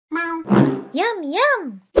Yum,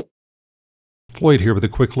 yum! Floyd here with a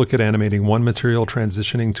quick look at animating one material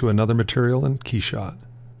transitioning to another material in KeyShot.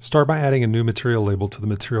 Start by adding a new material label to the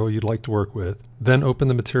material you'd like to work with, then open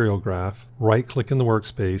the material graph, right-click in the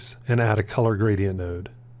workspace, and add a color gradient node.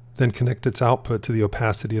 Then connect its output to the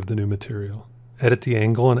opacity of the new material. Edit the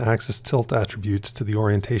angle and axis tilt attributes to the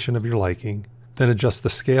orientation of your liking, then adjust the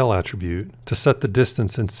scale attribute to set the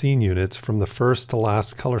distance in scene units from the first to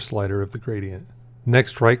last color slider of the gradient.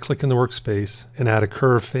 Next, right-click in the workspace and add a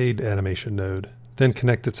curve fade animation node. Then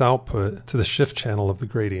connect its output to the shift channel of the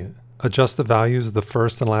gradient. Adjust the values of the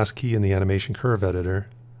first and last key in the animation curve editor.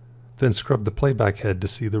 Then scrub the playback head to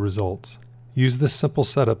see the results. Use this simple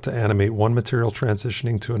setup to animate one material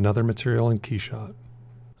transitioning to another material in KeyShot.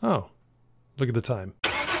 Oh, look at the time.